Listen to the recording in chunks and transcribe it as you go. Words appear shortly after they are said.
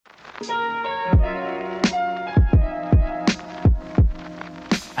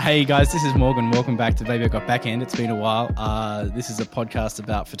Hey guys, this is Morgan. Welcome back to Baby I Got Backhand. It's been a while. This is a podcast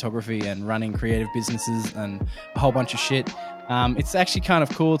about photography and running creative businesses and a whole bunch of shit. It's actually kind of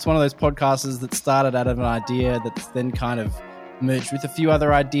cool. It's one of those podcasts that started out of an idea that's then kind of merged with a few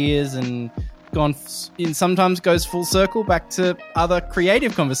other ideas and sometimes goes full circle back to other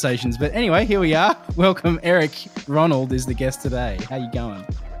creative conversations. But anyway, here we are. Welcome, Eric Ronald is the guest today. How you going?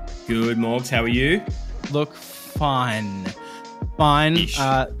 Good, Morgs. How are you? Look, fine. Fine.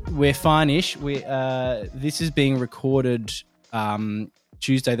 We're fine-ish. This is being recorded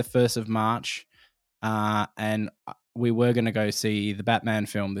Tuesday, the 1st of March, and we were going to go see the Batman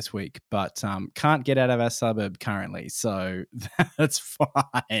film this week, but can't get out of our suburb currently, so that's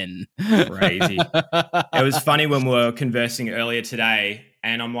fine. Crazy. It was funny when we were conversing earlier today,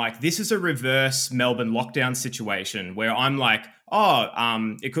 and I'm like, this is a reverse Melbourne lockdown situation where I'm like,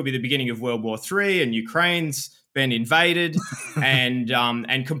 it could be the beginning of World War III and Ukraine's been invaded and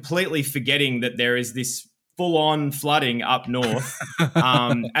completely forgetting that there is this full-on flooding up north.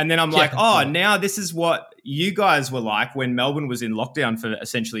 And then I'm like, now this is what you guys were like when Melbourne was in lockdown for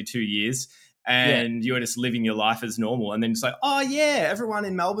essentially 2 years and you were just living your life as normal. And then it's like, everyone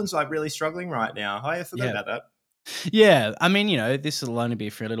in Melbourne's like really struggling right now. I forgot about that. Yeah, I mean, this will only be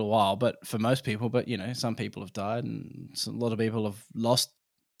for a little while, but for most people, some people have died and a lot of people have lost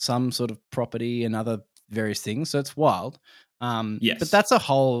some sort of property and other various things. So it's wild. Yes. But that's a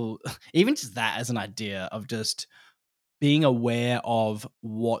whole, even just that as an idea of just being aware of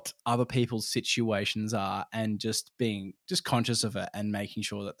what other people's situations are and just being just conscious of it and making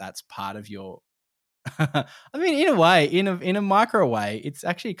sure that that's part of your, I mean, in a way, in a micro way, it's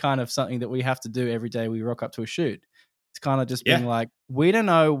actually kind of something that we have to do every day we rock up to a shoot. It's kind of just being like, we don't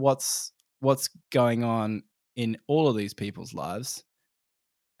know what's going on in all of these people's lives.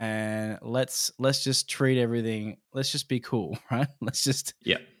 And let's just treat everything. Let's just be cool, right? Let's just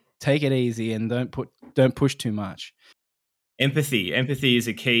take it easy and don't push too much. Empathy is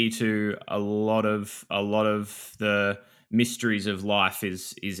a key to a lot of the mysteries of life.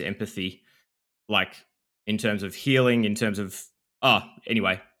 Is empathy, like in terms of healing, in terms of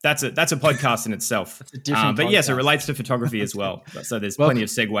anyway. That's a podcast in itself. That's a different but podcast. yes, it relates to photography as well. So there's plenty of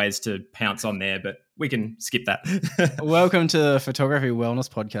segues to pounce on there, but we can skip that. Welcome to the Photography Wellness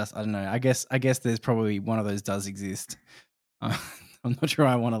Podcast. I don't know. I guess there's probably one of those does exist. I'm not sure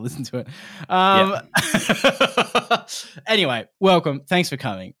I want to listen to it. Anyway, welcome. Thanks for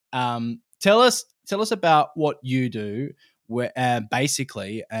coming. Tell us about what you do,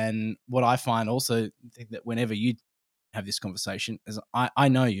 basically, and what I find also that whenever you have this conversation, as I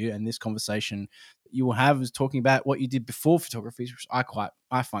know you, and this conversation that you will have is talking about what you did before photography, which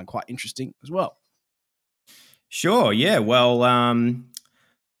I find quite interesting as well. Sure, yeah. Well,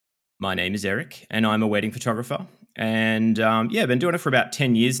 my name is Eric, and I'm a wedding photographer, and I've been doing it for about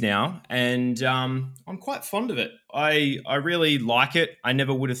 10 years now, and I'm quite fond of it. I really like it. I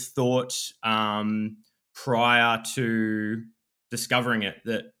never would have thought prior to discovering it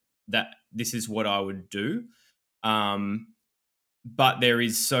that this is what I would do. But there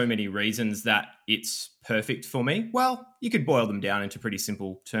is so many reasons that it's perfect for me. Well, you could boil them down into pretty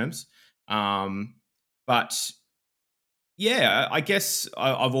simple terms. But yeah, I guess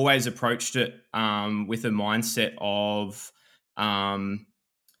I've always approached it with a mindset of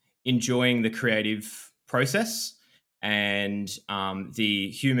enjoying the creative process and the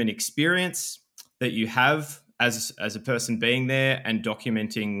human experience that you have as a person being there and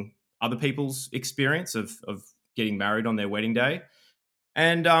documenting other people's experience of getting married on their wedding day.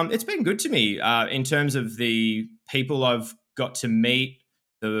 And it's been good to me in terms of the people I've got to meet,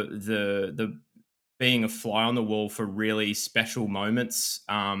 the being a fly on the wall for really special moments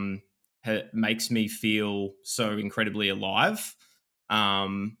makes me feel so incredibly alive.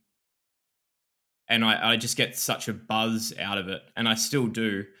 And I just get such a buzz out of it, and I still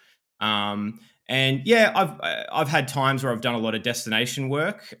do. And yeah, I've had times where I've done a lot of destination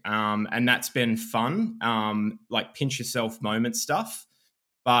work, and that's been fun, like pinch yourself moment stuff.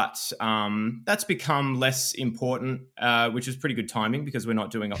 But that's become less important, which is pretty good timing because we're not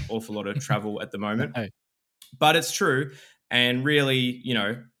doing an awful lot of travel at the moment. No. But it's true, and really,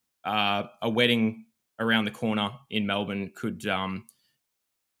 a wedding around the corner in Melbourne could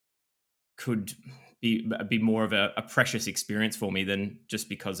be more of a precious experience for me than just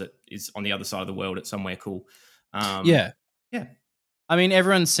because it is on the other side of the world at somewhere cool. Yeah. I mean,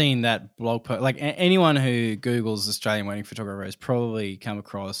 everyone's seen that blog post. Like anyone who Googles Australian wedding photographer has probably come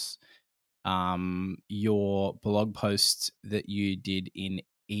across your blog post that you did in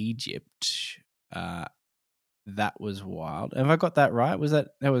Egypt That was wild. Have I got that right? That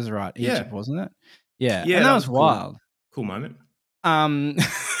was right? Yeah. Egypt, wasn't it? Yeah, Yeah, and that that was was a cool wild. cool moment. Um,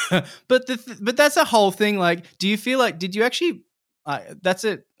 but but that's a whole thing. Like, do you feel like did you actually? That's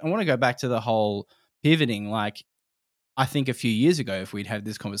it. I want to go back to the whole pivoting. Like, I think a few years ago, if we'd had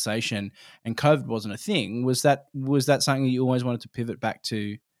this conversation and COVID wasn't a thing, was that something that you always wanted to pivot back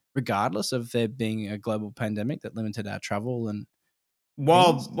to, regardless of there being a global pandemic that limited our travel and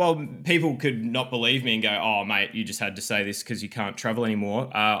things? While people could not believe me and go, "Oh, mate, you just had to say this because you can't travel anymore,"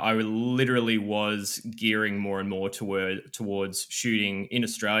 I literally was gearing more and more towards shooting in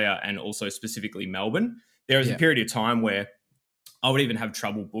Australia and also specifically Melbourne. There was a Yeah. period of time where I would even have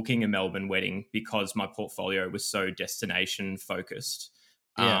trouble booking a Melbourne wedding because my portfolio was so destination focused.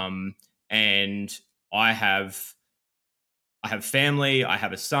 Yeah. And I have family. I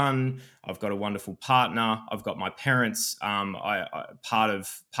have a son. I've got a wonderful partner. I've got my parents. Part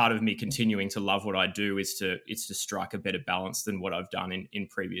of me continuing to love what I do is to strike a better balance than what I've done in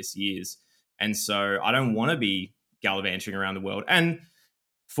previous years. And so I don't want to be gallivanting around the world. And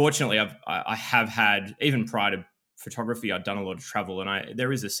fortunately, I have had, even prior to photography, I've done a lot of travel, and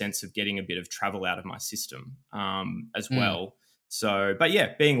there is a sense of getting a bit of travel out of my system as well. So, but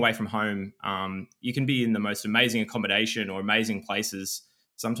yeah, being away from home, you can be in the most amazing accommodation or amazing places.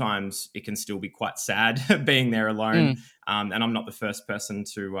 Sometimes it can still be quite sad being there alone, and I'm not the first person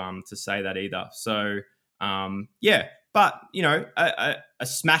to say that either. So, yeah, but you know, a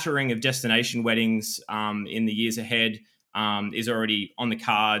smattering of destination weddings in the years ahead is already on the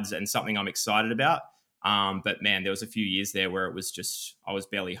cards and something I'm excited about. But man, there was a few years there where it was just I was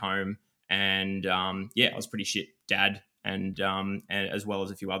barely home, and yeah, I was pretty shit dad, and as well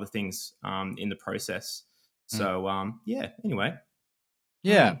as a few other things in the process. So yeah. Anyway,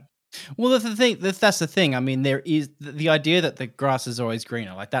 Yeah. Well, that's the thing. That's the thing. I mean, there is the idea that the grass is always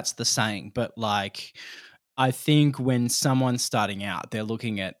greener. Like, that's the saying. But like, I think when someone's starting out, they're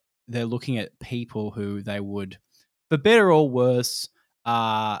looking at people who they would, for better or worse,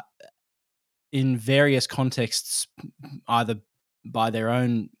 in various contexts, either by their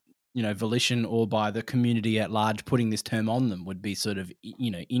own volition or by the community at large putting this term on them, would be sort of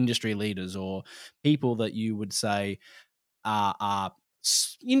industry leaders or people that you would say are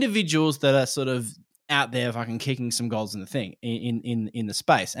individuals that are sort of out there fucking kicking some goals in the thing in the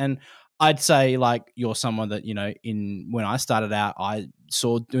space. And I'd say, like, you're someone that in when I started out, I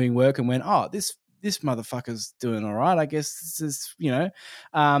saw doing work and went, oh, this motherfucker's doing all right. I guess this is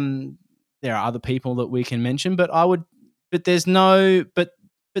there are other people that we can mention, but there's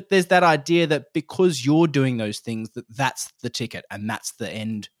that idea that because you're doing those things, that's the ticket and that's the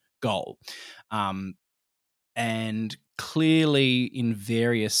end goal. And clearly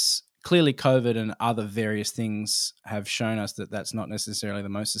COVID and other various things have shown us that that's not necessarily the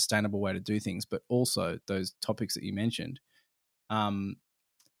most sustainable way to do things, but also those topics that you mentioned.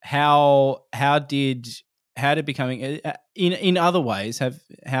 How did becoming in other ways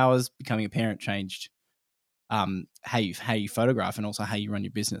how has becoming a parent changed how you photograph and also how you run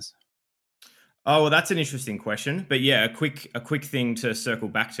your business? Oh, well, that's an interesting question. But yeah, a quick thing to circle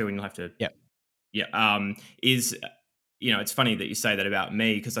back to, and you'll have to is it's funny that you say that about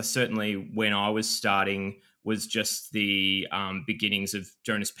me, because I certainly, when I was starting, was just the beginnings of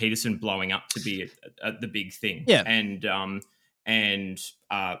Jonas Peterson blowing up to be the big thing. Yeah. And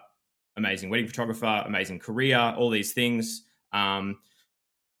amazing wedding photographer, amazing career, all these things.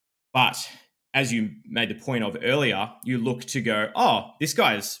 But as you made the point of earlier, you look to go, oh, this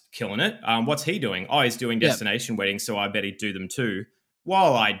guy's killing it. What's he doing? Oh, he's doing destination weddings, so I bet he'd do them too.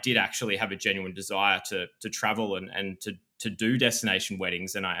 While I did actually have a genuine desire to travel and to do destination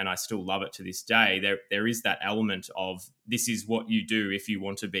weddings, and I still love it to this day, there is that element of this is what you do if you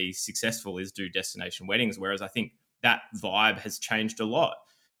want to be successful, is do destination weddings. Whereas I think that vibe has changed a lot.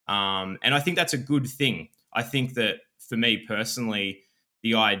 And I think that's a good thing. I think that for me personally,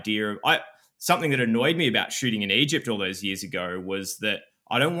 the idea of something that annoyed me about shooting in Egypt all those years ago was that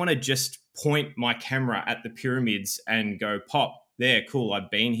I don't want to just point my camera at the pyramids and go, pop, there, cool,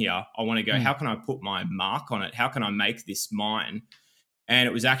 I've been here. I want to go, how can I put my mark on it? How can I make this mine? And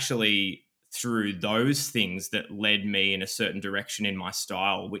it was actually through those things that led me in a certain direction in my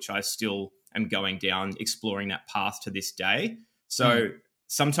style, which I still am going down, exploring that path to this day. So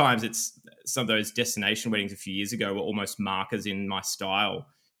sometimes it's some of those destination weddings a few years ago were almost markers in my style,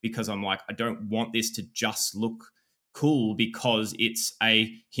 because I'm like, I don't want this to just look cool because it's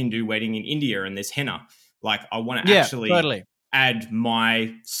a Hindu wedding in India and there's henna. Like, I want to actually totally add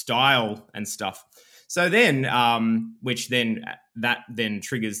my style and stuff. So then, which then that then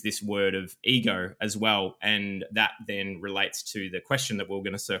triggers this word of ego as well, and that then relates to the question that we're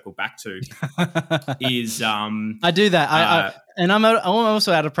going to circle back to. Is I do that. And I'm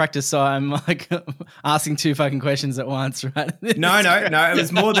also out of practice, so I'm like asking two fucking questions at once, right? No. It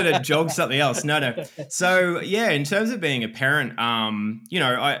was more that it jogged something else. No. So yeah, in terms of being a parent,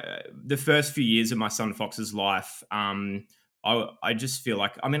 the first few years of my son Fox's life, I just feel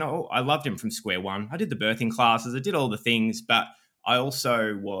like, I loved him from square one. I did the birthing classes, I did all the things, but I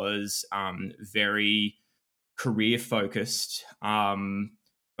also was very career focused.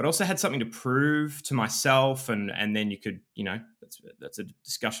 But also had something to prove to myself, and then you could, that's a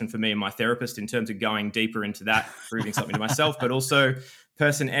discussion for me and my therapist in terms of going deeper into that, proving something to myself, but also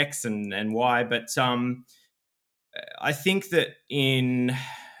person X and Y. But I think that in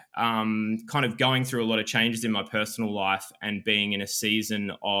kind of going through a lot of changes in my personal life and being in a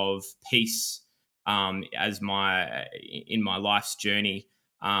season of peace in my life's journey,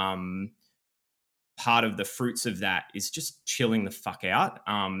 part of the fruits of that is just chilling the fuck out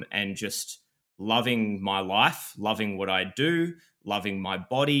and just loving my life, loving what I do, loving my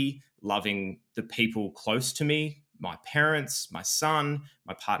body, loving the people close to me, my parents, my son,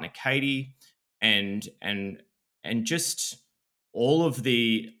 my partner Katie, and just all of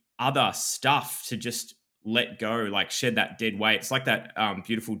the other stuff to just let go, like shed that dead weight. It's like that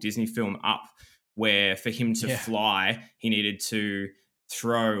beautiful Disney film Up, where for him to fly, he needed to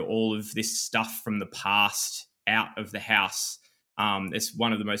throw all of this stuff from the past out of the house. It's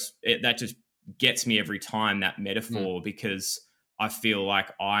one of the that just gets me every time, that metaphor, because I feel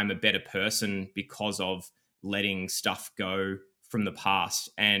like I'm a better person because of letting stuff go from the past.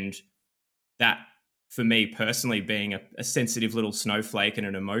 And that, for me personally, being a sensitive little snowflake and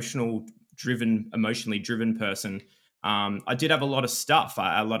an emotionally driven person, I did have a lot of stuff,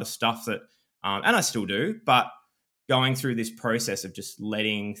 that, and I still do, but going through this process of just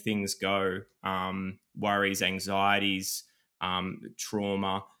letting things go, worries, anxieties,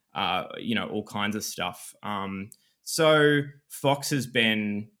 trauma, all kinds of stuff. So Fox has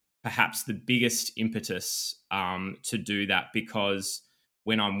been perhaps the biggest impetus to do that, because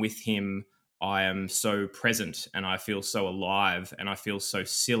when I'm with him, I am so present and I feel so alive and I feel so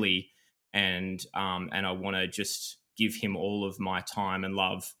silly, and I want to just give him all of my time and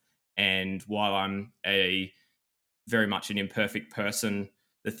love. And while I'm very much an imperfect person,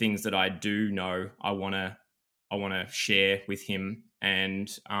 the things that I do know, I want to share with him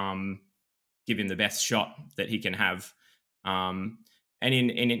and give him the best shot that he can have. And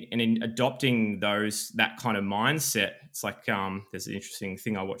in adopting that kind of mindset, it's like there's an interesting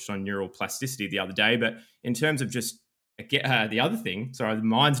thing I watched on neural plasticity the other day. But in terms of just the other thing, sorry, the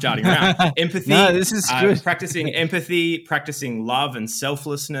mind's darting around. Empathy. No, this is good. Practicing empathy, practicing love and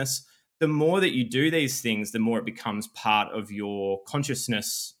selflessness. The more that you do these things, the more it becomes part of your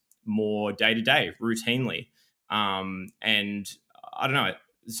consciousness more day to day, routinely. And I don't know.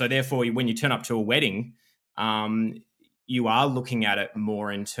 So therefore, when you turn up to a wedding, you are looking at it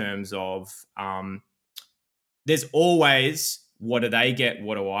more in terms of there's always, what do they get?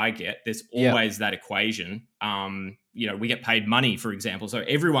 What do I get? There's always that equation. We get paid money, for example. So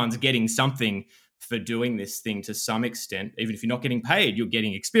everyone's getting something for doing this thing to some extent. Even if you're not getting paid, you're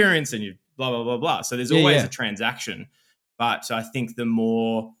getting experience and you blah, blah, blah, blah. So there's always a transaction. But I think the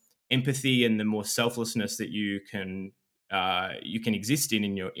more empathy and the more selflessness that you can exist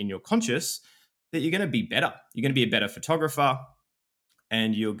in your conscious, that you're going to be better. You're going to be a better photographer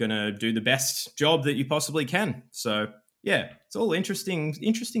and you're going to do the best job that you possibly can. So yeah, it's all interesting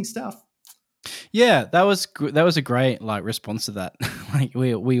stuff. Yeah, that was a great response to that.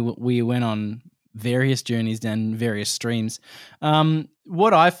 We went on various journeys down various streams.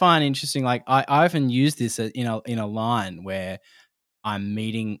 What I find interesting, I often use this in a line where I'm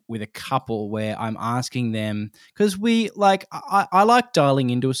meeting with a couple where I'm asking them, because I like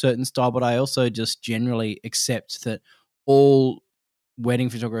dialing into a certain style, but I also just generally accept that all wedding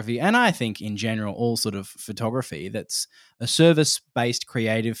photography, and I think in general all sort of photography, that's a service-based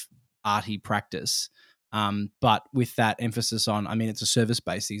creative arty practice, but with that emphasis on, it's a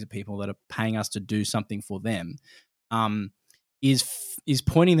service-based, these are people that are paying us to do something for them, is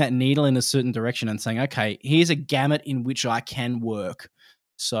pointing that needle in a certain direction and saying, okay, here's a gamut in which I can work.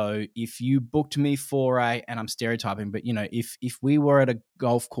 So if you booked me for and I'm stereotyping, but if we were at a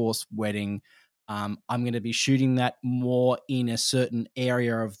golf course wedding, I'm going to be shooting that more in a certain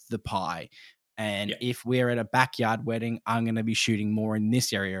area of the pie. And if we're at a backyard wedding, I'm going to be shooting more in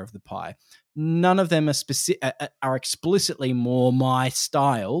this area of the pie. None of them are explicitly more my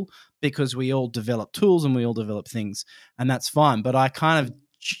style, because we all develop tools and we all develop things, and that's fine. But I kind of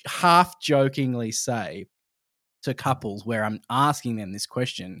half jokingly say to couples where I'm asking them this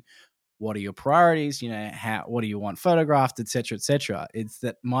question, what are your priorities? What do you want photographed, et cetera, et cetera. It's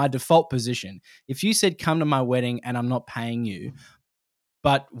that my default position, if you said, come to my wedding and I'm not paying you,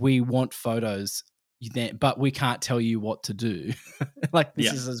 but we want photos, but we can't tell you what to do. Like,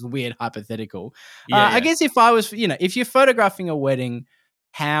 this is a weird hypothetical. I guess if I was, if you're photographing a wedding,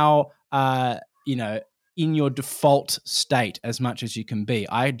 how, in your default state as much as you can be.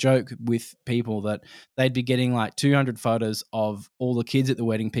 I joke with people that they'd be getting like 200 photos of all the kids at the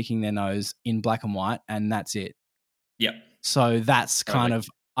wedding picking their nose in black and white, and that's it. Yep. So that's kind of,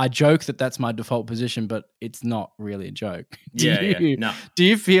 I joke that that's my default position, but it's not really a joke. No. Do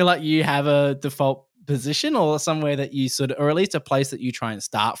you feel like you have a default position or somewhere that you or at least a place that you try and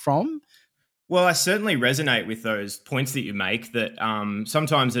start from? Well, I certainly resonate with those points that you make, that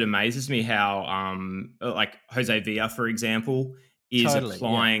sometimes it amazes me how, like Jose Villa, for example, is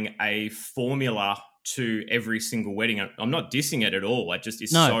applying a formula to every single wedding. I'm not dissing it at all. It just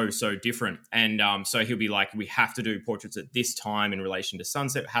is so different. And so he'll be like, we have to do portraits at this time in relation to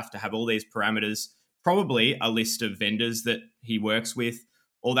sunset. We have to have all these parameters, probably a list of vendors that he works with,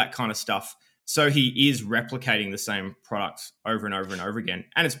 all that kind of stuff. So he is replicating the same products over and over and over again.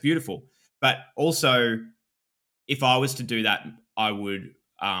 And it's beautiful. But also, if I was to do that, I would,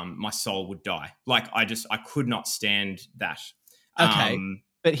 my soul would die. Like, I could not stand that. Okay.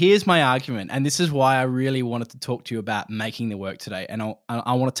 But here's my argument, and this is why I really wanted to talk to you about making the work today. And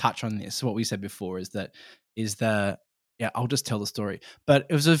I want to touch on this. What we said before I'll just tell the story. But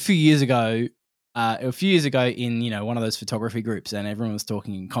it was a few years ago in one of those photography groups, and everyone was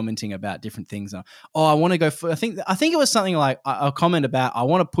talking and commenting about different things. I want to go for, I think it was something like a comment about, I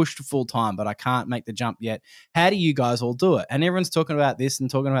want to push to full time, but I can't make the jump yet. How do you guys all do it? And everyone's talking about this and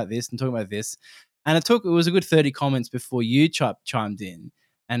talking about this and talking about this. And it was a good 30 comments before you chimed in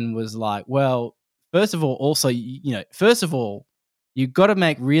and was like, well, first of all, you've got to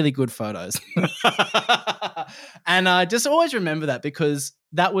make really good photos. And I just always remember that, because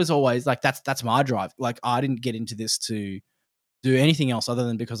that was always like, that's my drive. Like, I didn't get into this to do anything else other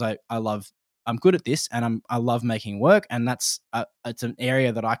than because I'm good at this and I love making work. And it's an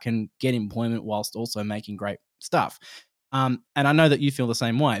area that I can get employment whilst also making great stuff. And I know that you feel the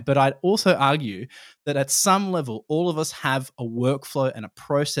same way, but I'd also argue that at some level, all of us have a workflow and a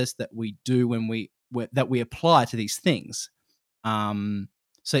process that we do that we apply to these things.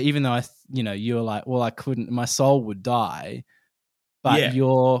 So even though you're like, well, I couldn't, my soul would die, but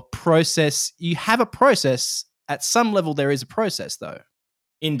your process, you have a process. At some level, there is a process, though.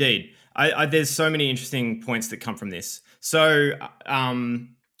 Indeed. There's so many interesting points that come from this. So,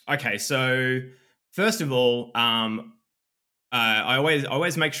 okay. So first of all, I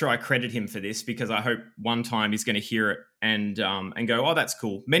always make sure I credit him for this, because I hope one time he's going to hear it and go, oh, that's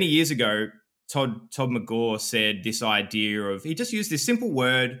cool. Many years ago, Todd McGaw said this idea of, he just used this simple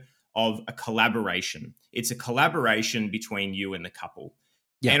word of a collaboration. It's a collaboration between you and the couple.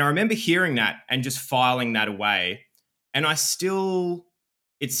 Yeah. And I remember hearing that and just filing that away. And it still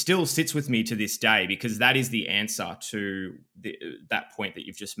sits with me to this day, because that is the answer to that point that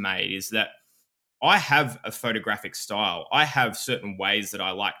you've just made, is that I have a photographic style. I have certain ways that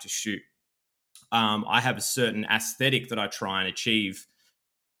I like to shoot. I have a certain aesthetic that I try and achieve.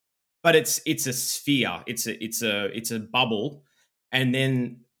 But it's a sphere. It's a bubble. And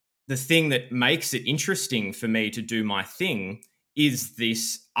then the thing that makes it interesting for me to do my thing is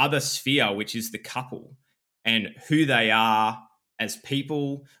this other sphere, which is the couple and who they are as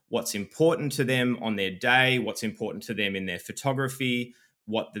people, what's important to them on their day, what's important to them in their photography,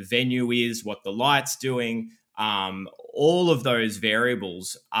 what the venue is, what the light's doing. All of those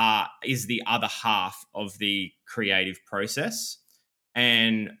variables is the other half of the creative process.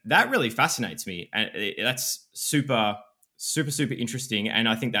 And that really fascinates me. And that's super, super, super interesting. And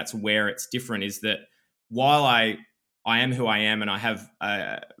I think that's where it's different, is that while I am who I am, and I have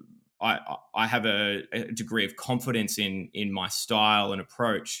a degree of confidence in my style and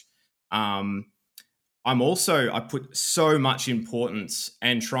approach, I put so much importance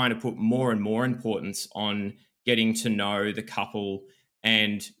and trying to put more and more importance on getting to know the couple.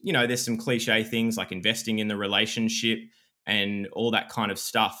 And, there's some cliche things like investing in the relationship and all that kind of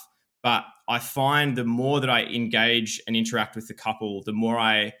stuff. But I find the more that I engage and interact with the couple, the more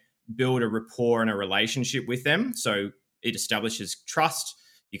I build a rapport and a relationship with them. So it establishes trust.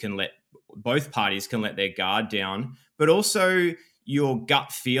 Both parties can let their guard down, but also your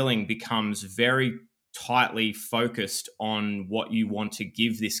gut feeling becomes very tightly focused on what you want to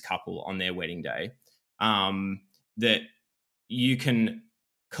give this couple on their wedding day. That you can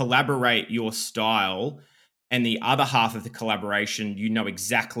collaborate your style and the other half of the collaboration, you know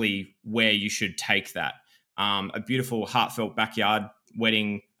exactly where you should take that. A beautiful, heartfelt backyard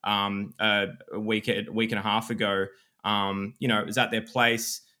wedding a week and a half ago. It was at their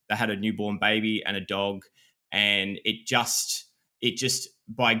place. They had a newborn baby and a dog, and it just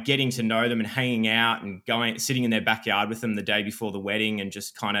by getting to know them and hanging out and sitting in their backyard with them the day before the wedding and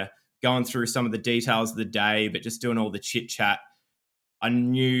just kind of going through some of the details of the day, but just doing all the chit chat, I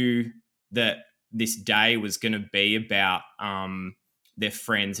knew that this day was going to be about their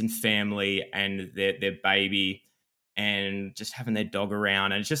friends and family and their baby and just having their dog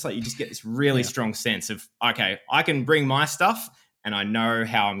around. And it's just like you just get this really strong sense of, okay, I can bring my stuff and I know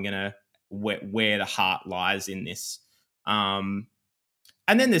how I'm going to where the heart lies in this.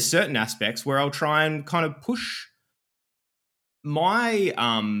 And then there's certain aspects where I'll try and kind of push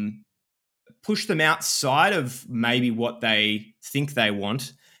them outside of maybe what they think they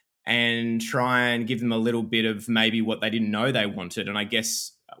want and try and give them a little bit of maybe what they didn't know they wanted. And I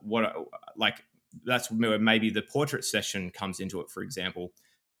guess that's where maybe the portrait session comes into it. For example,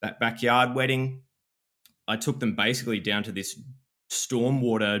 that backyard wedding, I took them basically down to this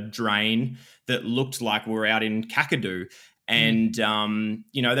stormwater drain that looked like we were out in Kakadu. And, they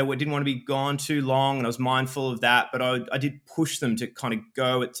didn't want to be gone too long, and I was mindful of that. But I did push them to kind of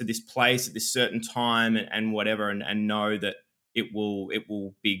go to this place at this certain time and whatever, and know that it will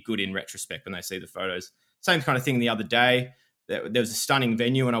be good in retrospect when they see the photos. Same kind of thing the other day. There was a stunning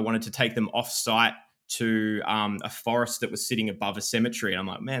venue, and I wanted to take them off-site to a forest that was sitting above a cemetery. And I'm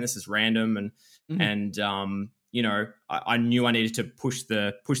like, man, this is random. I knew I needed to push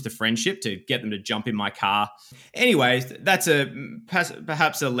the friendship to get them to jump in my car. Anyways, that's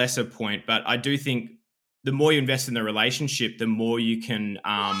perhaps a lesser point, but I do think the more you invest in the relationship, the more you can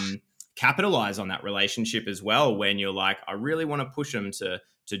capitalize on that relationship as well. When you're like, I really want to push them to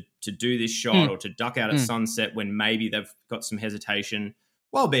do this shot or to duck out at sunset when maybe they've got some hesitation,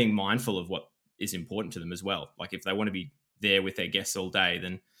 while being mindful of what is important to them as well. Like if they want to be there with their guests all day,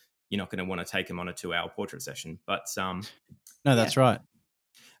 then you're not going to want to take them on a 2-hour portrait session. But no, that's right.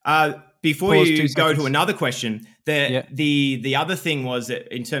 Before you go to another question, the other thing was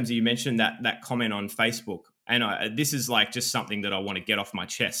that in terms of, you mentioned that comment on Facebook, and this is like just something that I want to get off my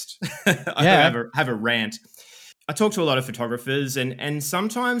chest. I have a rant. I talk to a lot of photographers, and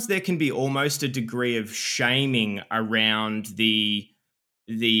sometimes there can be almost a degree of shaming around the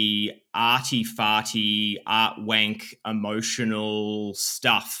arty-farty, art wank, emotional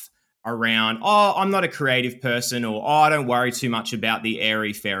stuff around, I'm not a creative person, or I don't worry too much about the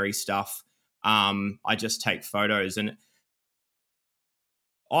airy-fairy stuff. I just take photos. And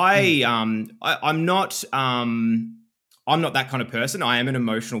I'm not that kind of person. I am an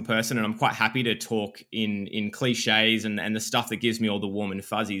emotional person, and I'm quite happy to talk in cliches and the stuff that gives me all the warm and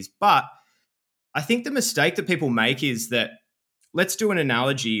fuzzies. But I think the mistake that people make is that, let's do an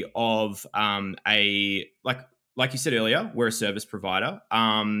analogy of like you said earlier, we're a service provider.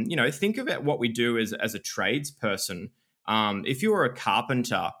 Think about what we do as a tradesperson. If you were a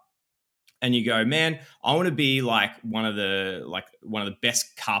carpenter and you go, man, I want to be like one of the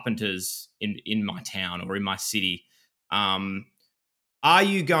best carpenters in my town or in my city. Are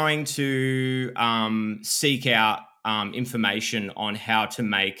you going to seek out information on how to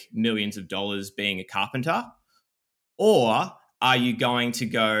make millions of dollars being a carpenter? Or are you going to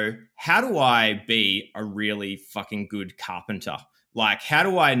go, how do I be a really fucking good carpenter? Like, how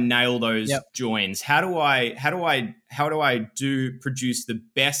do I nail those joins? How do I produce the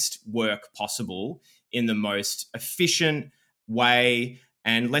best work possible in the most efficient way?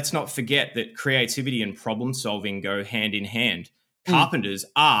 And let's not forget that creativity and problem solving go hand in hand. Carpenters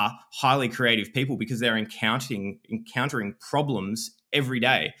are highly creative people because they're encountering problems every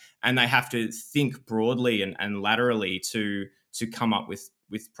day, and they have to think broadly and laterally to come up with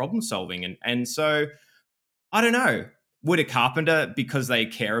problem solving. And so I don't know, would a carpenter, because they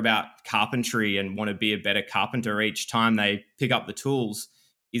care about carpentry and want to be a better carpenter each time they pick up the tools,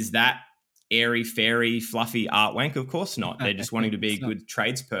 is that airy fairy fluffy art wank? Of course not. They're just wanting to be a good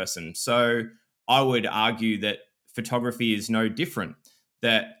tradesperson. So I would argue that photography is no different.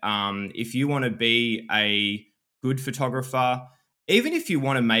 That if you want to be a good photographer, even if you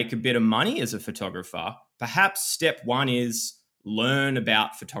want to make a bit of money as a photographer, perhaps step one is learn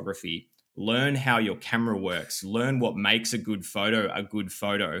about photography, learn how your camera works, learn what makes a good photo,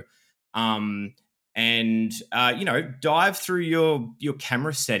 dive through your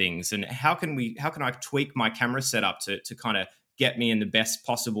camera settings and how can I tweak my camera setup to kind of get me in the best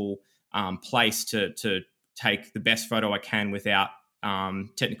possible place to take the best photo I can without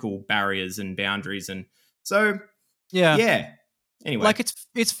technical barriers and boundaries. And so, yeah. Anyway, like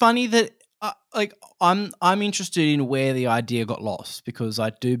it's funny that like I'm interested in where the idea got lost, because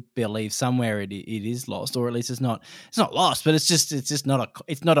I do believe somewhere it is lost, or at least it's not lost, but it's just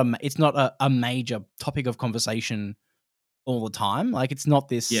not a major topic of conversation all the time. Like it's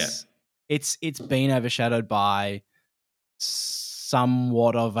not Yeah. this. It's been overshadowed by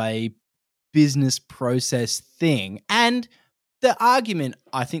somewhat of a business process thing, and the argument,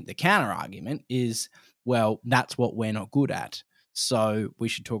 I think the counter argument is, well, that's what we're not good at, so we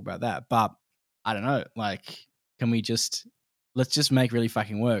should talk about that. But I don't know, like, can we let's just make really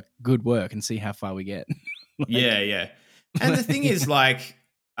fucking good work and see how far we get. Like, yeah. And the thing is, like,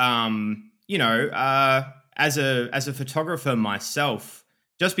 as a photographer myself,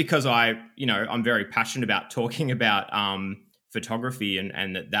 just because I'm very passionate about talking about photography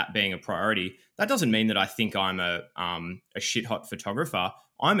and that being a priority, that doesn't mean that I think I'm a shit hot photographer.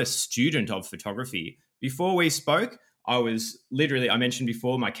 I'm a student of photography. Before we spoke, I mentioned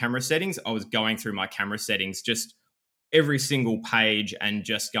before my camera settings. I was going through my camera settings, just every single page, and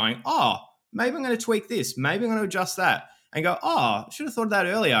just going, oh, maybe I'm going to tweak this. Maybe I'm going to adjust that, and go, oh, I should have thought of that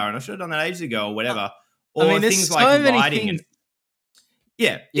earlier, and I should have done that ages ago, or whatever. Or things like lighting and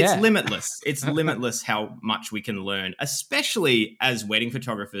it's limitless. It's limitless how much we can learn, especially as wedding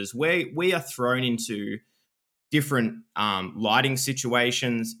photographers. We are thrown into different lighting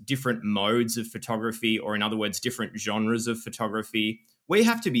situations, different modes of photography, or in other words, different genres of photography. We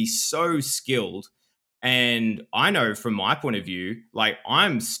have to be so skilled. And I know from my point of view, like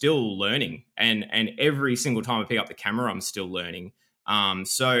I'm still learning, and every single time I pick up the camera, I'm still learning.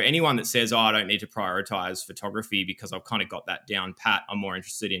 So anyone that says, "Oh, I don't need to prioritize photography because I've kind of got that down pat. I'm more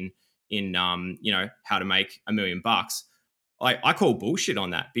interested in how to make $1 million," like I call bullshit on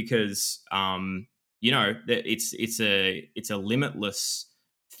that, because that it's a limitless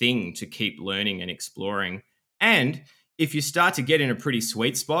thing to keep learning and exploring. And if you start to get in a pretty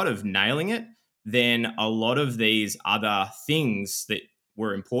sweet spot of nailing it, then a lot of these other things that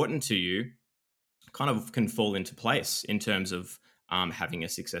were important to you kind of can fall into place in terms of having a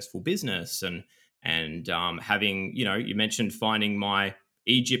successful business and having, you mentioned finding my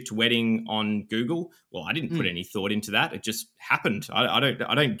Egypt wedding on Google. Well, I didn't put any thought into that. It just happened. I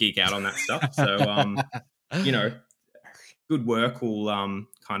don't geek out on that stuff. So, good work will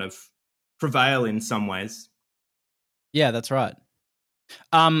kind of prevail in some ways. Yeah, that's right.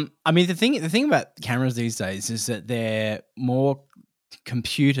 I mean, the thing about cameras these days is that they're more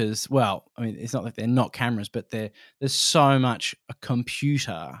computers. Well, I mean, it's not like they're not cameras, but there's so much a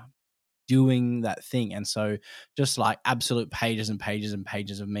computer doing that thing, and so just like absolute pages and pages and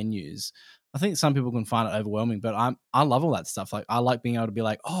pages of menus. I think some people can find it overwhelming, but I love all that stuff. Like I like being able to be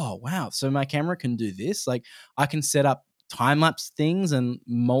like, oh wow, so my camera can do this. Like I can set up time lapse things and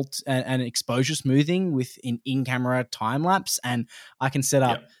and exposure smoothing with in camera time lapse, and I can set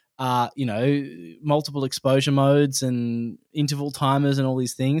up multiple exposure modes and interval timers and all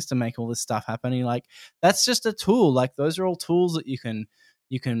these things to make all this stuff happen. And like that's just a tool. Like those are all tools that you can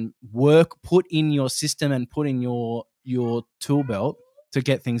put in your system and put in your tool belt to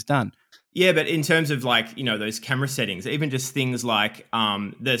get things done. Yeah, but in terms of like, those camera settings, even just things like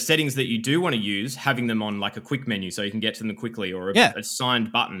the settings that you do want to use, having them on like a quick menu so you can get to them quickly, or a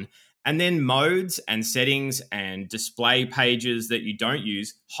assigned button, and then modes and settings and display pages that you don't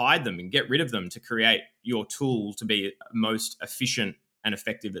use, hide them and get rid of them to create your tool to be most efficient and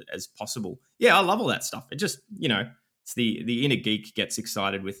effective as possible. Yeah, I love all that stuff. It just, it's the inner geek gets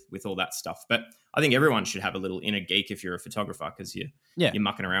excited with all that stuff. But I think everyone should have a little inner geek if you're a photographer, because you're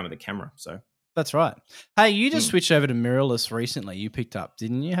mucking around with a camera. So that's right. Hey, you just switched over to mirrorless recently. You picked up,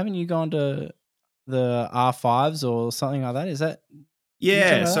 didn't you? Haven't you gone to the R5s or something like that? Is that?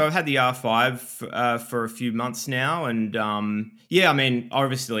 Yeah, so I've had the R5 for a few months now, and I mean,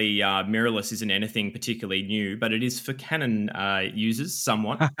 obviously mirrorless isn't anything particularly new, but it is for Canon users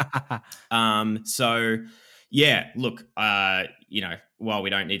somewhat. So yeah, look, while we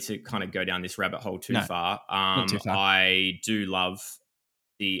don't need to kind of go down this rabbit hole too far, I do love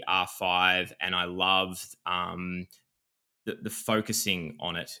the R5, and I love the focusing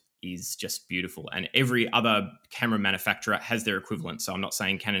on it is just beautiful. And every other camera manufacturer has their equivalent. So I'm not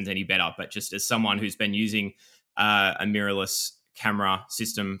saying Canon's any better, but just as someone who's been using a mirrorless camera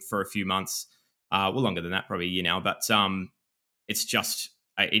system for a few months, longer than that, probably a year now, but it's just,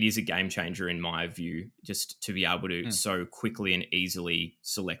 it is a game changer in my view, just to be able to so quickly and easily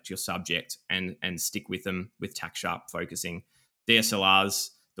select your subject and stick with them with tack sharp focusing. DSLRs,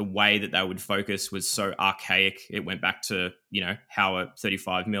 the way that they would focus was so archaic. It went back to, how a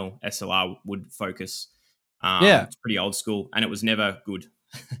 35mm SLR would focus. It's pretty old school, and it was never good.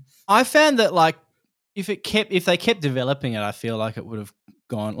 I found that like if they kept developing it, I feel like it would have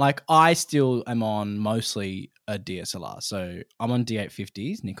gone, like I still am on mostly a DSLR. So I'm on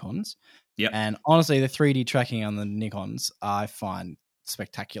D850s, Nikons. Yep. And honestly, the 3D tracking on the Nikons I find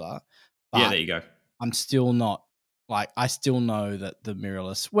spectacular. But Yeah, there you go. I'm still not, like, I still know that the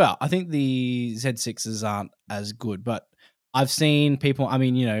mirrorless, well, I think the Z6s aren't as good, but I've seen people, I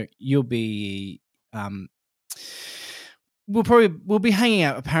mean, you know, you'll be, we'll be hanging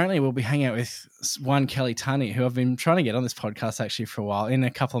out. Apparently, we'll be hanging out with one Kelly Tunney, who I've been trying to get on this podcast actually for a while, in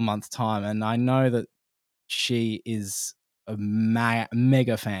a couple of months' time, and I know that she is a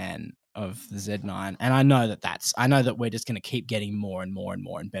mega fan of the Z9, and I know that we're just going to keep getting more and more and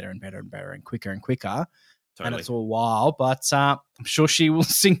more and better and better and better and quicker and quicker, and it's all while. But I'm sure she will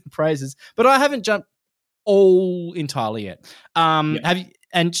sing the praises. But I haven't jumped all entirely yet. Have you?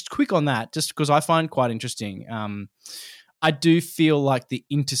 And just quick on that, just because I find quite interesting. I do feel like the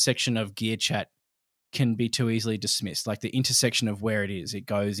intersection of Gear Chat can be too easily dismissed. Like the intersection of where it is, it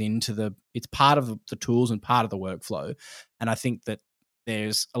goes into it's part of the tools and part of the workflow. And I think that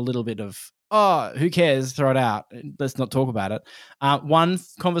there's a little bit of, oh, who cares? Throw it out. Let's not talk about it. One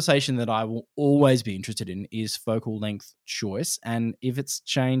conversation that I will always be interested in is focal length choice. And if it's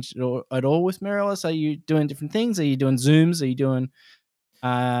changed at all with mirrorless, are you doing different things? Are you doing zooms? Are you doing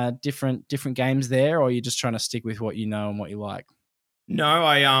different games there, or are you just trying to stick with what you know and what you like? No,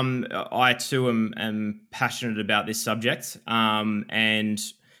 I too am passionate about this subject, and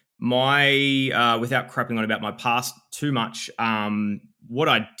my without crapping on about my past too much, what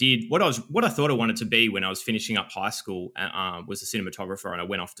I thought I wanted to be when I was finishing up high school was a cinematographer, and I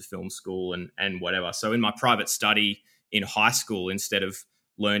went off to film school and whatever. So in my private study in high school, instead of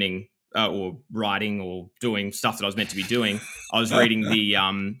learning or writing or doing stuff that I was meant to be doing, I was reading the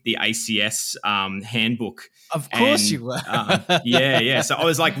ACS handbook. Of course you were. Yeah. So I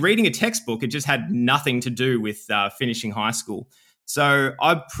was like reading a textbook. It just had nothing to do with finishing high school. So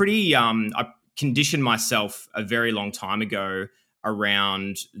I conditioned myself a very long time ago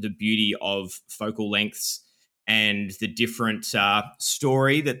around the beauty of focal lengths and the different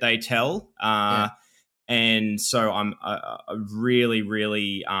story that they tell. And so I'm really,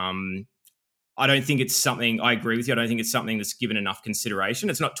 really, I don't think it's something, I agree with you, I don't think it's something that's given enough consideration.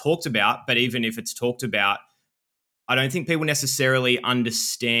 It's not talked about, but even if it's talked about, I don't think people necessarily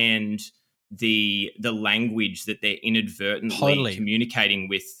understand the language that they're inadvertently communicating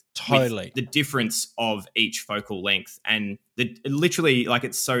with the difference of each focal length. And literally, like,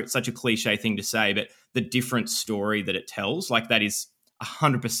 it's such a cliche thing to say, but the different story that it tells, like, that is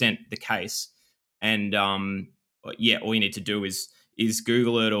 100% the case. And all you need to do is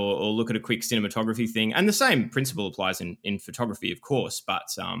Google it or look at a quick cinematography thing. And the same principle applies in photography, of course, but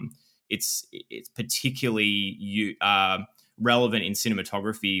it's particularly relevant in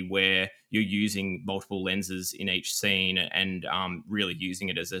cinematography, where you're using multiple lenses in each scene and really using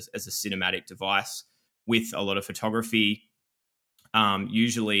it as a cinematic device. With a lot of photography,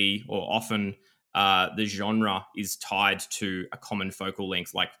 usually or often the genre is tied to a common focal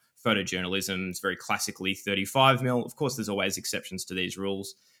length, like photojournalism is very classically 35mm. Of course, there's always exceptions to these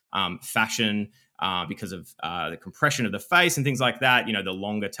rules. Fashion, because of the compression of the face and things like that, you know, the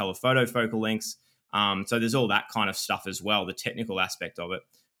longer telephoto focal lengths. So there's all that kind of stuff as well, the technical aspect of it.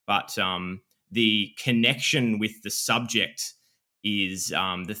 But the connection with the subject is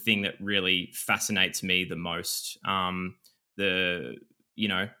the thing that really fascinates me the most. The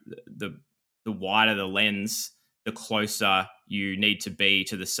wider the lens, the closer you need to be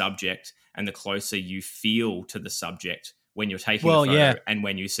to the subject, and the closer you feel to the subject when you're taking the photo and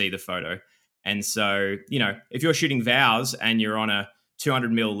when you see the photo. And so, you know, if you're shooting vows and you're on a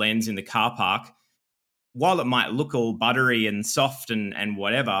 200mm lens in the car park, while it might look all buttery and soft and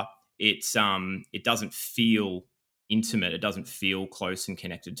whatever, it doesn't feel intimate. It doesn't feel close and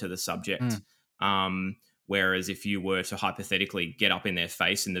connected to the subject. Whereas if you were to hypothetically get up in their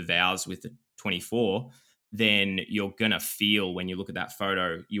face in the vows with the 24, then you're going to feel, when you look at that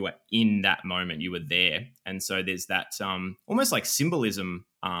photo, you are in that moment, you were there. And so there's that almost like symbolism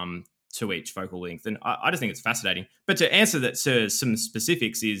to each focal length. And I just think it's fascinating. But to answer that to some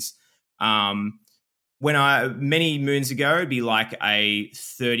specifics is when many moons ago, it'd be like a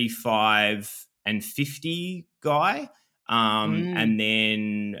 35 and 50 guy, and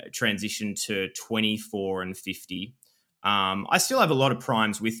then transition to 24 and 50. I still have a lot of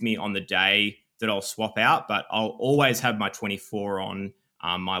primes with me on the day that I'll swap out, but I'll always have my 24 on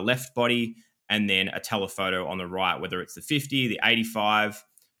my left body and then a telephoto on the right, whether it's the 50, the 85,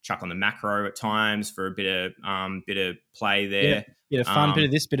 chuck on the macro at times for a bit of play there. Bit of fun, bit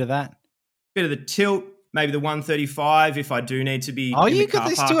of this, bit of that. Bit of the tilt, maybe the 135 if I do need to be. Oh, you got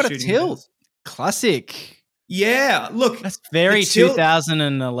this too at a tilt. Classic. Yeah, look, That's very the tilt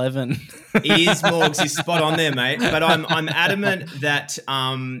 2011. is Morgs is spot on there, mate. But I'm adamant that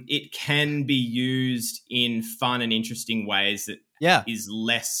it can be used in fun and interesting ways that Yeah. is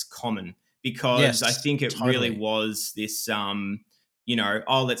less common, because Yes, I think it totally. really was this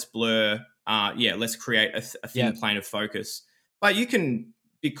let's blur, let's create a thin Yeah. plane of focus. But you can,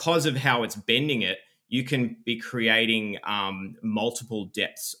 because of how it's bending it, you can be creating multiple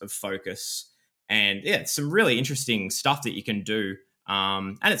depths of focus. And yeah, it's some really interesting stuff that you can do.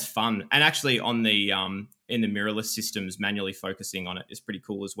 And it's fun. And actually on the in the mirrorless systems, manually focusing on it is pretty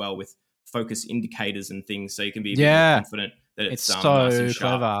cool as well, with focus indicators and things. So you can be a bit more confident that it's so nice and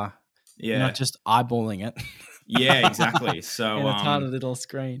sharp. clever. Yeah. You're not just eyeballing it. Yeah, exactly. So in a tiny little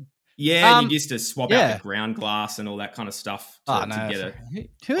screen. Yeah, and you used to swap out the ground glass and all that kind of stuff to get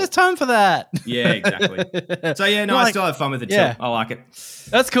it. Who has time for that? Yeah, exactly. So yeah, no, I still have fun with it too. I like it.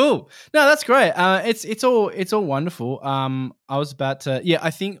 That's cool. No, that's great. It's all wonderful. I was about to. Yeah,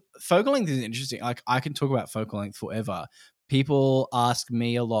 I think focal length is interesting. Like, I can talk about focal length forever. People ask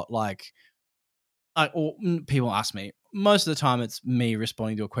me a lot, or people ask me. Most of the time, it's me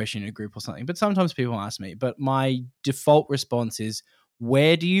responding to a question in a group or something. But sometimes people ask me. But my default response is,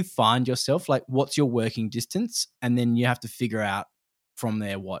 where do you find yourself? Like, what's your working distance? And then you have to figure out from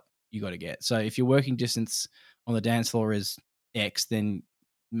there what you got to get. So if your working distance on the dance floor is X, then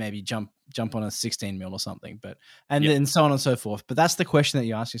maybe jump on a 16 mil or something. Then so on and so forth. But that's the question that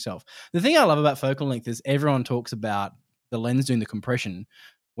you ask yourself. The thing I love about focal length is everyone talks about the lens doing the compression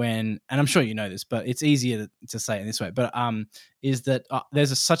and I'm sure you know this, but it's easier to say it in this way. But is that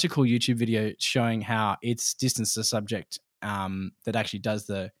there's such a cool YouTube video showing how it's distance to subject that actually does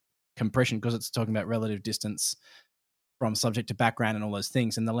the compression, because it's talking about relative distance from subject to background and all those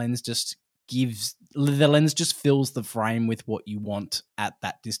things. And the lens just fills the frame with what you want at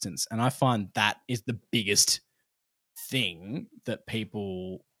that distance. And I find that is the biggest thing that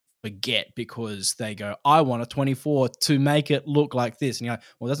people forget, because they go, I want a 24 to make it look like this. And you're like,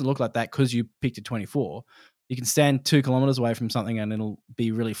 well, it doesn't look like that because you picked a 24. You can stand 2 kilometers away from something and it'll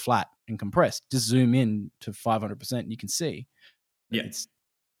be really flat and compressed. Just zoom in to 500% and you can see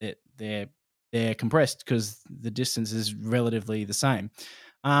they're compressed because the distance is relatively the same.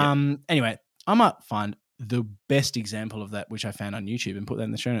 Anyway, I might find the best example of that, which I found on YouTube, and put that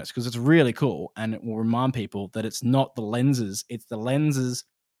in the show notes, because it's really cool and it will remind people that it's not the lenses, it's the lenses.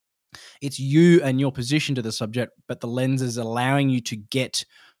 It's you and your position to the subject, but the lens is allowing you to get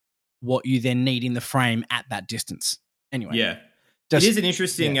what you then need in the frame at that distance. Anyway. Yeah. It is an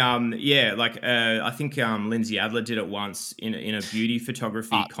interesting, I think Lindsay Adler did it once in a beauty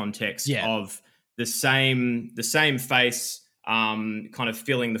photography context of the same face kind of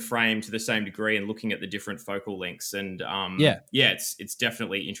filling the frame to the same degree and looking at the different focal lengths. And it's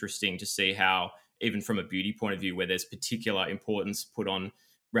definitely interesting to see how, even from a beauty point of view, where there's particular importance put on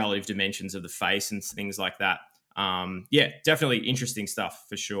relative dimensions of the face and things like that. Definitely interesting stuff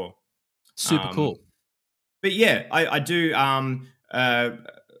for sure. Super cool. But yeah, I do. It'd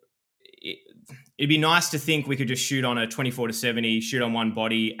be nice to think we could just shoot on a 24-70, shoot on one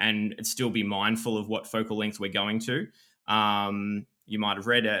body, and still be mindful of what focal length we're going to. You might have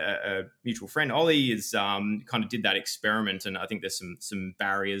read a mutual friend, Ollie, is kind of did that experiment, and I think there's some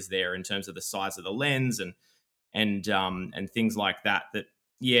barriers there in terms of the size of the lens and things like that. I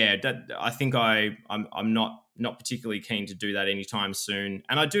think I'm not particularly keen to do that anytime soon.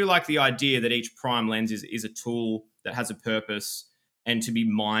 And I do like the idea that each prime lens is a tool that has a purpose, and to be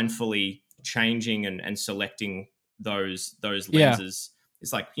mindfully changing and selecting those lenses.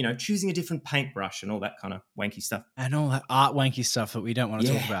 It's like, choosing a different paintbrush and all that kind of wanky stuff. And all that art wanky stuff that we don't want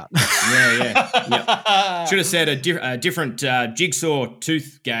to talk about. Yeah. Should have said a different jigsaw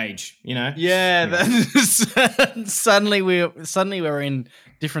tooth gauge, Yeah. Suddenly we're in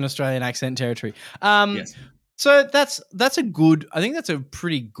different Australian accent territory. Yes. So that's I think that's a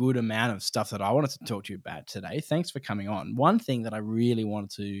pretty good amount of stuff that I wanted to talk to you about today. Thanks for coming on. One thing that I really wanted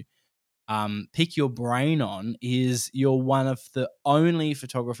to pick your brain on is you're one of the only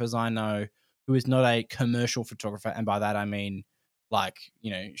photographers I know who is not a commercial photographer. And by that, I mean,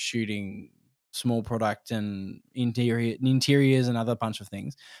 shooting small product and interiors and other bunch of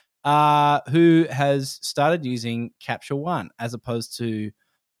things, who has started using Capture One as opposed to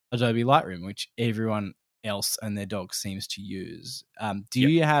Adobe Lightroom, which everyone else and their dog seems to use.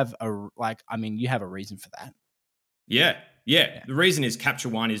 You have you have a reason for that? Yeah. The reason is Capture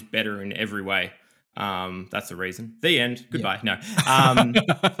One is better in every way. That's the reason. The end. Goodbye. No.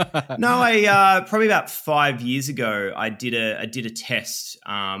 I probably about 5 years ago, I did a test,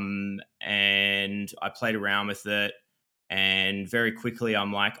 and I played around with it, and very quickly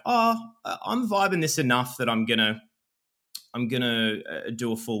I'm like, oh, I'm vibing this enough that I'm gonna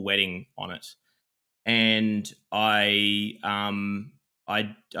do a full wedding on it. And I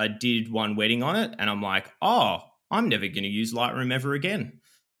did one wedding on it, and I'm like, oh, I'm never going to use Lightroom ever again.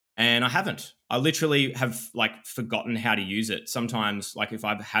 And I haven't. I literally have like forgotten how to use it. Sometimes, like if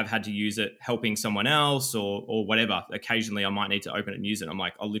I have had to use it helping someone else or whatever, occasionally I might need to open it and use it. I'm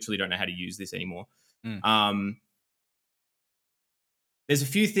like, I literally don't know how to use this anymore. There's a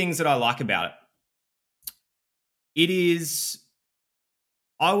few things that I like about it. It is,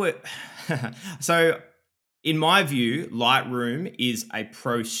 I would, so in my view, Lightroom is a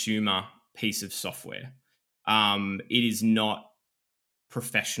prosumer piece of software. It is not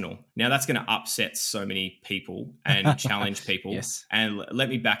professional. Now that's going to upset so many people and challenge people. Yes. And let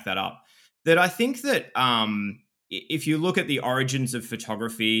me back that up. That I think that if you look at the origins of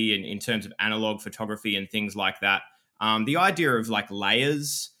photography and in terms of analog photography and things like that, the idea of like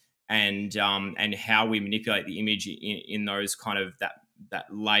layers and how we manipulate the image in those kind of that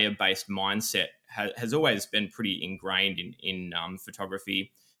layer based mindset has always been pretty ingrained in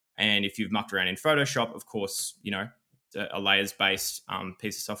photography. And if you've mucked around in Photoshop, of course, you know, a layers-based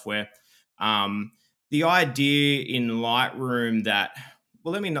piece of software. The idea in Lightroom that,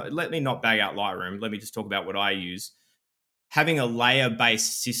 well, let me not bag out Lightroom. Let me just talk about what I use. Having a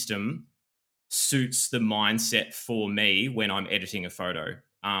layer-based system suits the mindset for me when I'm editing a photo.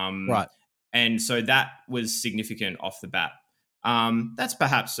 Right. And so that was significant off the bat. That's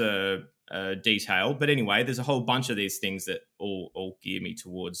perhaps a detail, but anyway, there's a whole bunch of these things that all gear me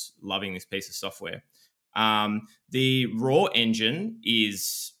towards loving this piece of software. The RAW engine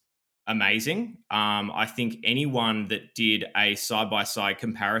is amazing. I think anyone that did a side-by-side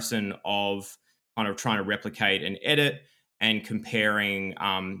comparison of kind of trying to replicate an edit and comparing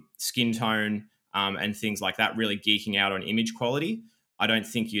skin tone and things like that, really geeking out on image quality, I don't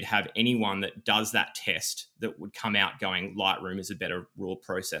think you'd have anyone that does that test that would come out going Lightroom is a better RAW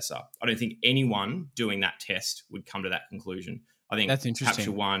processor. I don't think anyone doing that test would come to that conclusion. I think that's interesting.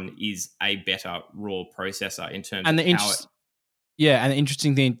 Capture One is a better RAW processor in terms and of how it. Yeah, and the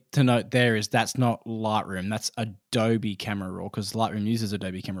interesting thing to note there is that's not Lightroom, that's Adobe Camera Raw, because Lightroom uses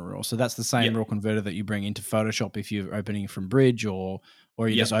Adobe Camera Raw. So that's the same RAW converter that you bring into Photoshop if you're opening from Bridge or you're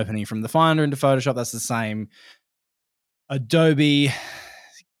just opening from the Finder into Photoshop. That's the same Adobe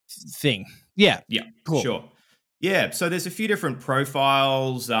thing. Yeah. Yeah, cool. Sure. Yeah, so there's a few different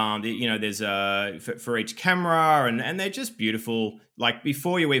profiles. You know, there's for each camera, and they're just beautiful. Like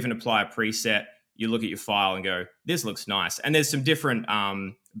before you even apply a preset, you look at your file and go, "This looks nice." And there's some different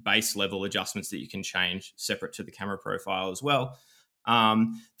base level adjustments that you can change separate to the camera profile as well.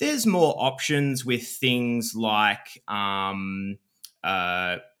 There's more options with things like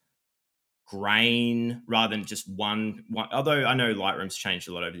grain rather than just one. Although I know Lightroom's changed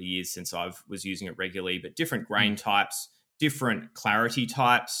a lot over the years since I was using it regularly, but different grain types, different clarity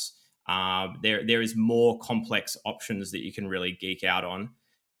types. There is more complex options that you can really geek out on.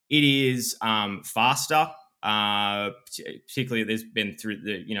 It is faster, particularly there's been through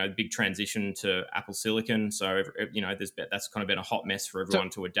the big transition to Apple Silicon, so that's kind of been a hot mess for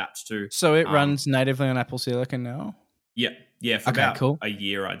everyone to adapt to. So it runs natively on Apple Silicon now. Yeah, for about a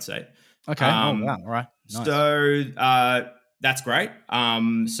year, I'd say. Okay. Oh, wow. All right. Nice. So that's great.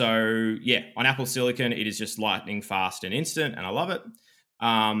 So yeah, on Apple Silicon, it is just lightning fast and instant, and I love it.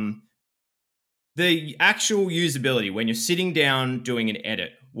 The actual usability, when you're sitting down doing an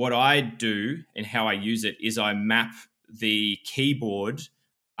edit, what I do and how I use it is I map the keyboard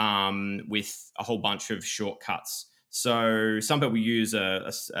with a whole bunch of shortcuts. So some people use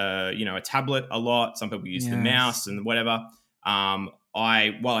a tablet a lot. Some people use the mouse and whatever. While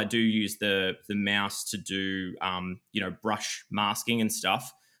I do use the mouse to do brush masking and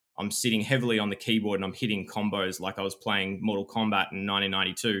stuff, I'm sitting heavily on the keyboard and I'm hitting combos like I was playing Mortal Kombat in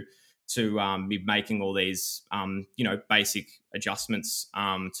 1992 to be making all these basic adjustments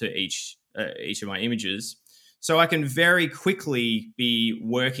to each of my images. So I can very quickly be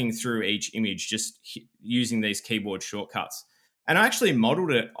working through each image just using these keyboard shortcuts. And I actually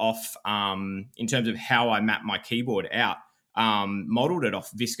modeled it off in terms of how I map my keyboard out. Modeled it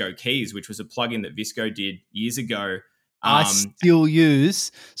off VSCO Keys, which was a plugin that VSCO did years ago. I still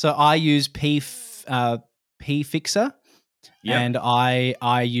use. So I use P Fixer. Yep. And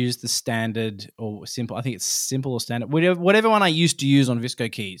I use the standard or simple. I think it's simple or standard. Whatever one I used to use on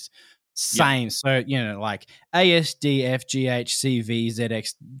VSCO Keys. Same. Yep. So, like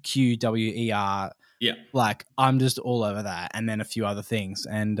ASDFGHCVZXQWER. Yeah. Like I'm just all over that. And then a few other things.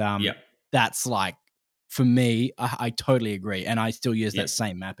 And that's like, for me, I totally agree. And I still use that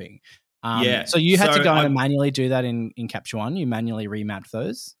same mapping. So you had to go and manually do that in Capture One. You manually remapped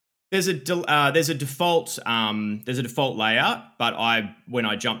those. There's a default layout, but when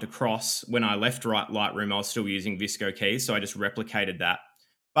I jumped across, when I left Lightroom, I was still using Visco keys, so I just replicated that.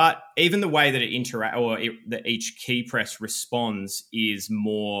 But even the way that that each key press responds is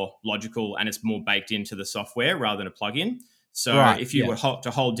more logical, and it's more baked into the software rather than a plugin. So if you were to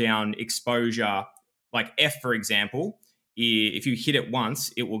hold down exposure, like F, for example, if you hit it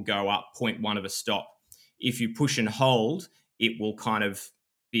once, it will go up 0.1 of a stop. If you push and hold, it will kind of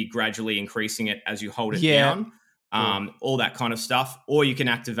be gradually increasing it as you hold it down, all that kind of stuff. Or you can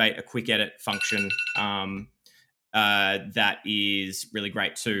activate a quick edit function that is really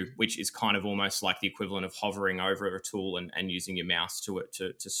great too, which is kind of almost like the equivalent of hovering over a tool and using your mouse to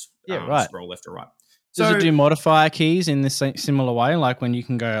scroll left or right. Does it do modifier keys in this similar way? Like when you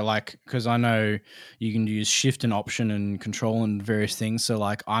can go because I know you can use Shift and Option and Control and various things. So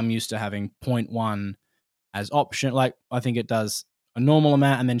like I'm used to having 0.1 as option. Like I think it does a normal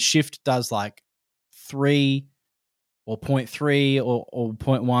amount, and then Shift does like 3 or 0.3 or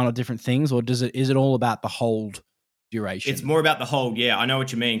 0.1 or different things, or is it all about the hold duration? It's more about the hold. Yeah, I know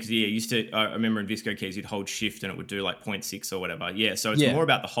what you mean, because I remember in Visco keys you'd hold Shift and it would do like 0.6 or whatever. Yeah, so it's more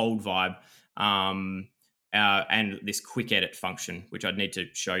about the hold vibe, and this quick edit function, which I'd need to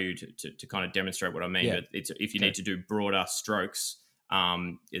show you to kind of demonstrate what I mean. But if you need to do broader strokes,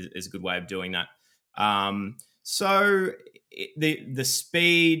 is a good way of doing that. So the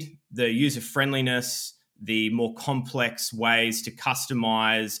speed, the user friendliness, the more complex ways to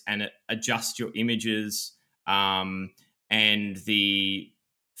customize and adjust your images, and the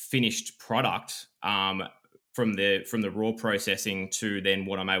finished product from the raw processing to then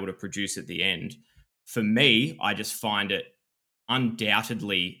what I'm able to produce at the end. For me, I just find it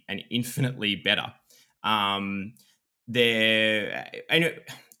undoubtedly and infinitely better.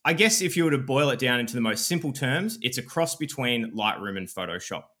 I guess if you were to boil it down into the most simple terms, it's a cross between Lightroom and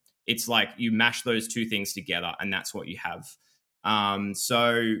Photoshop. It's like you mash those two things together and that's what you have.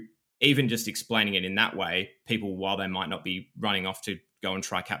 So even just explaining it in that way, people, while they might not be running off to go and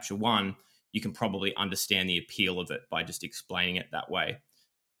try Capture One, you can probably understand the appeal of it by just explaining it that way.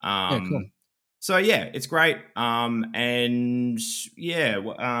 Cool. So yeah, it's great. I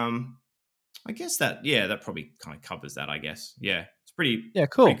guess that probably kind of covers that, I guess. Yeah. It's pretty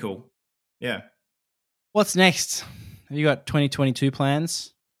cool. Pretty cool. Yeah. What's next? Have you got 2022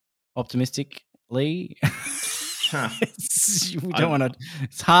 plans? Optimistically? We don't want to.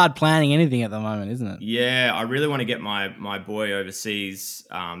 It's hard planning anything at the moment, isn't it? Yeah, I really want to get my boy overseas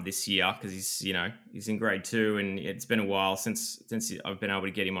this year, because he's in grade 2, and it's been a while since I've been able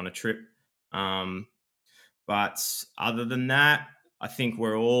to get him on a trip. But other than that, I think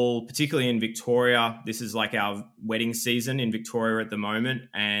we're all, particularly in Victoria, this is like our wedding season in Victoria at the moment.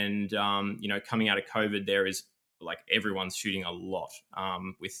 And, coming out of COVID, there is like everyone's shooting a lot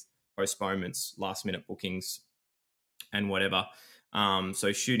with postponements, last minute bookings and whatever.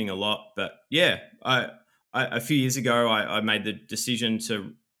 So shooting a lot. But yeah, a few years ago, I made the decision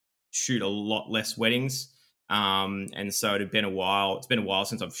to shoot a lot less weddings. And so it had been a while. It's been a while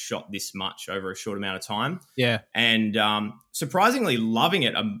since I've shot this much over a short amount of time. Yeah. And surprisingly loving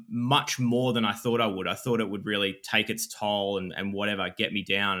it much more than I thought I would. I thought it would really take its toll and whatever, get me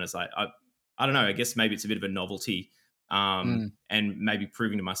down. And it's like, I don't know, I guess maybe it's a bit of a novelty, and maybe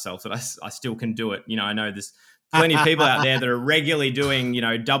proving to myself that I still can do it. I know there's plenty of people out there that are regularly doing,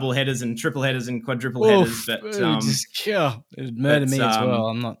 double headers and triple headers and quadruple headers. But it'd murder me as well.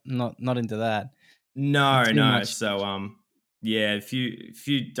 I'm not into that. No. So, a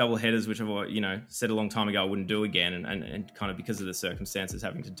few double headers, which I've said a long time ago I wouldn't do again, and kind of because of the circumstances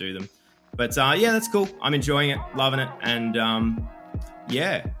having to do them. But that's cool. I'm enjoying it, loving it, and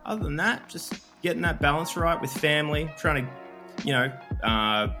other than that, just getting that balance right with family, trying to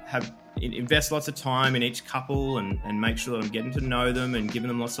invest lots of time in each couple and make sure that I'm getting to know them and giving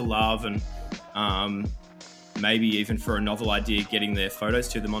them lots of love, and maybe even for a novel idea, getting their photos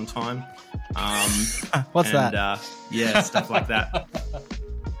to them on time. What's that? Stuff like that.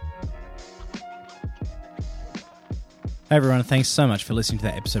 Hey everyone, thanks so much for listening to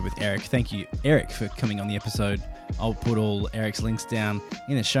that episode with Eric. Thank you, Eric, for coming on the episode. I'll put all Eric's links down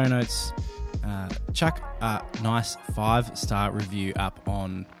in the show notes. Chuck a nice 5-star review up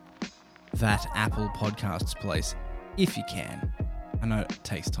on that Apple Podcasts place if you can. I know it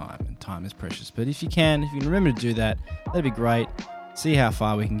takes time and time is precious, but if you can remember to do that, that'd be great. See how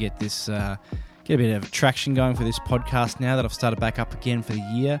far we can get this, get a bit of traction going for this podcast now that I've started back up again for the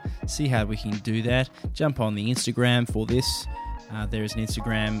year. See how we can do that. Jump on the Instagram for this. There is an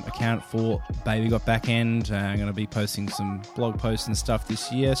Instagram account for Baby Got Backend. I'm going to be posting some blog posts and stuff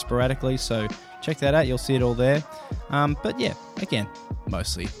this year sporadically, so check that out. You'll see it all there. But yeah, again,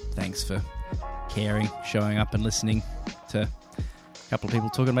 mostly thanks for caring, showing up and listening to a couple of people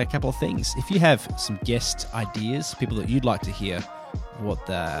talking about a couple of things. If you have some guest ideas, people that you'd like to hear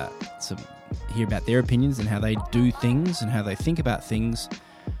hear about their opinions and how they do things and how they think about things,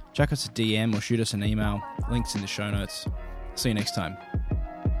 chuck us a DM or shoot us an email. Links in the show notes. See you next time.